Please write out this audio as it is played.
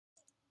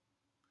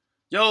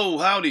Yo,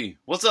 howdy,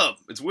 what's up?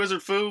 It's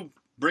Wizard Foo,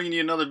 bringing you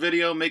another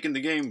video making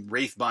the game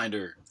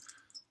Wraithbinder,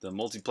 the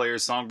multiplayer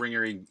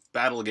Songbringer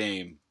battle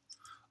game.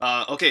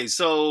 Okay,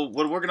 so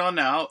what we're working on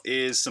now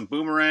is some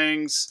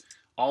boomerangs,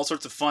 all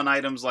sorts of fun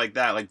items like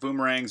that, like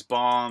boomerangs,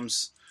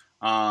 bombs,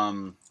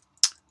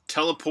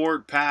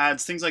 teleport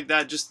pads, things like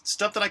that, just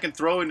stuff that I can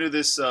throw into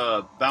this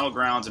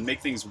battlegrounds and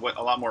make things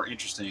a lot more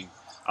interesting.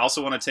 I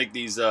also want to take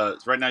these,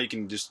 right now you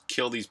can just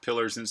kill these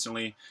pillars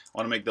instantly. I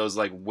want to make those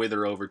like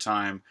wither over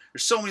time.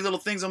 There's so many little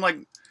things I'm like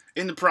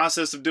in the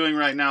process of doing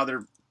right now that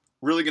are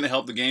really going to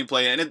help the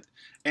gameplay.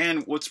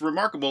 And what's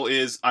remarkable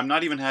is I'm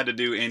not even had to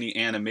do any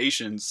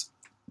animations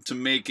to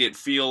make it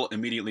feel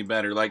immediately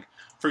better. Like,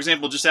 for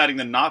example, just adding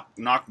the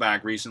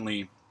knockback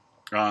recently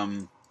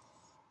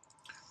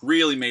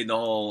really made the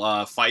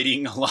whole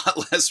fighting a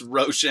lot less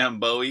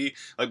Rochambeau-y.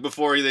 Like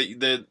before,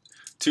 the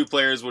two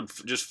players would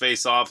just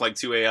face off like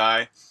two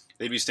AI.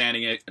 They'd be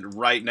standing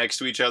right next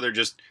to each other,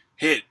 just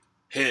hit,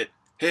 hit,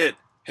 hit,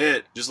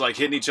 hit, just like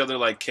hitting each other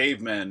like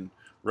cavemen,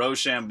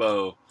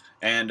 Rochambeau,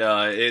 and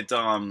it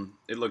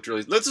looked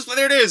really.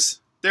 There it is.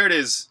 There it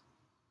is.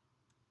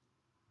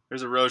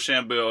 There's a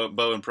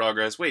Rochambeau in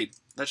progress. Wait,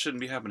 that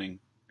shouldn't be happening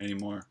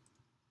anymore.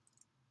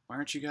 Why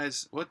aren't you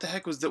guys? What the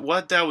heck was that?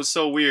 What? That was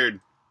so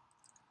weird.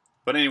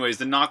 But anyways,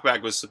 the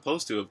knockback was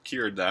supposed to have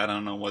cured that. I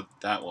don't know what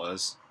that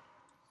was.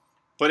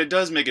 But it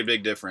does make a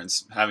big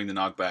difference having the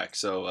knockback.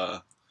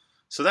 So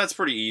that's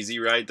pretty easy,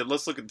 right?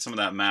 Let's look at some of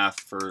that math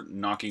for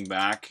knocking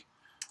back.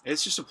 It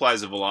just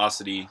applies a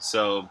velocity.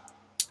 So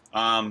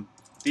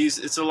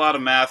it's a lot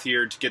of math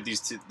here to get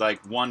these to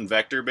like one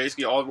vector.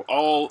 Basically,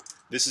 all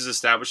this is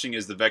establishing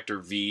is the vector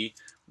v,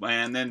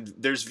 and then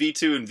there's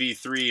v2 and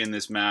v3 in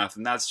this math,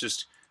 and that's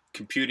just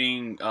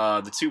computing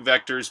the two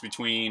vectors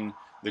between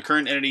the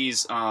current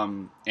entities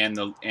and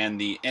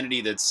the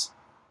entity that's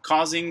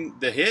causing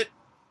the hit.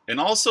 And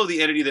also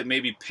the entity that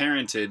maybe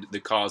parented the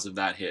cause of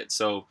that hit.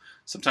 So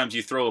sometimes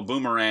you throw a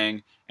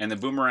boomerang, and the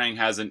boomerang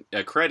has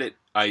a credit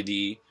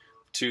ID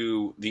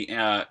to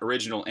the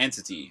original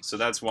entity. So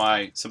that's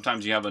why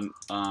sometimes you have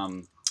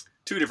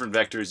two different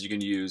vectors you can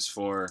use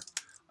for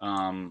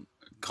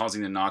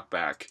causing the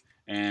knockback.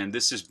 And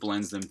this just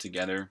blends them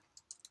together.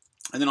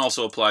 And then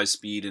also applies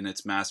speed in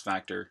its mass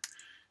factor.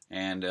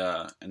 And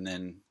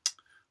then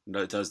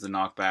it does the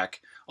knockback.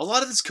 A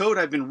lot of this code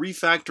I've been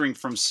refactoring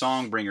from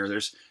Songbringer.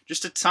 There's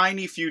just a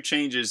tiny few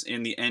changes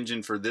in the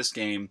engine for this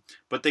game,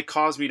 but they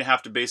cause me to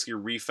have to basically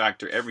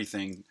refactor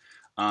everything.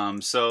 My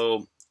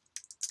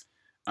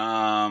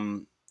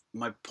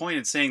point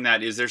in saying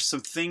that is there's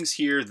some things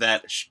here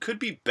that could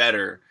be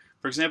better.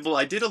 For example,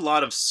 I did a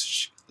lot of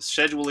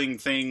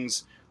scheduling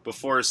things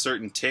before a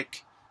certain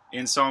tick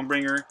in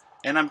Songbringer,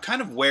 and I'm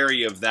kind of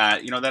wary of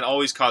that. You know, that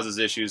always causes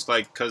issues,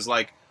 because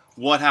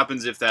what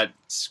happens if that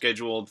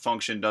scheduled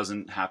function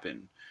doesn't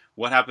happen?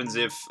 What happens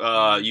if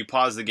you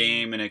pause the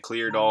game and it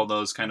cleared all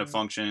those kind of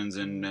functions,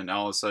 and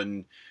all of a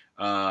sudden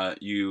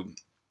you've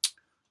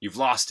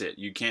lost it?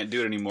 You can't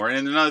do it anymore.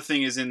 And another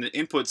thing is, in the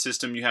input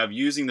system, you have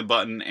using the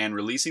button and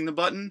releasing the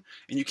button,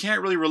 and you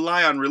can't really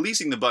rely on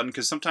releasing the button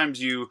because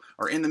sometimes you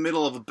are in the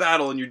middle of a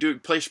battle and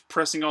you're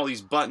pressing all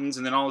these buttons,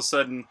 and then all of a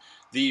sudden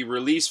the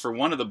release for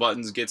one of the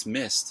buttons gets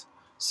missed.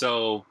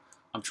 So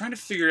I'm trying to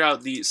figure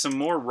out some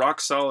more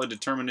rock-solid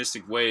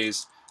deterministic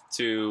ways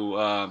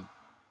to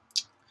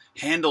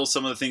handle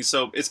some of the things.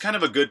 So it's kind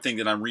of a good thing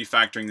that I'm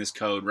refactoring this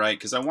code, right?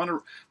 Because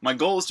my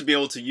goal is to be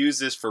able to use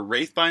this for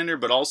Wraithbinder,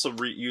 but also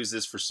use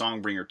this for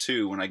Songbringer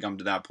 2 when I come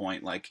to that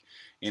point, like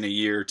in a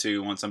year or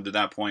two. Once I'm to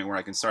that point where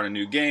I can start a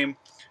new game,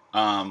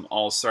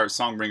 I'll start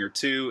Songbringer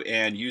 2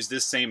 and use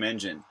this same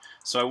engine.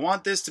 So I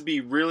want this to be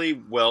really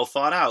well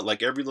thought out,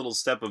 like every little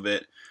step of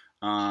it.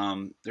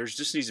 There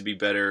just needs to be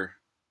better.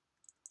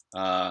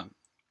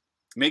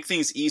 Make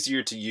things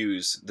easier to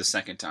use the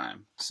second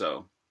time.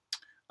 So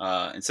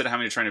instead of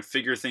having to try to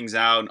figure things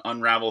out,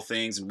 unravel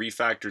things, and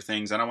refactor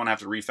things, I don't want to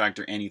have to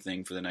refactor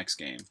anything for the next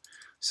game.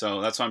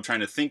 So that's why I'm trying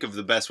to think of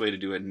the best way to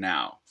do it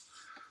now.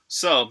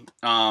 So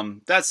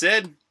that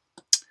said,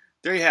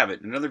 there you have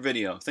it, another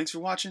video. Thanks for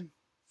watching.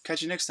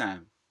 Catch you next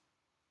time.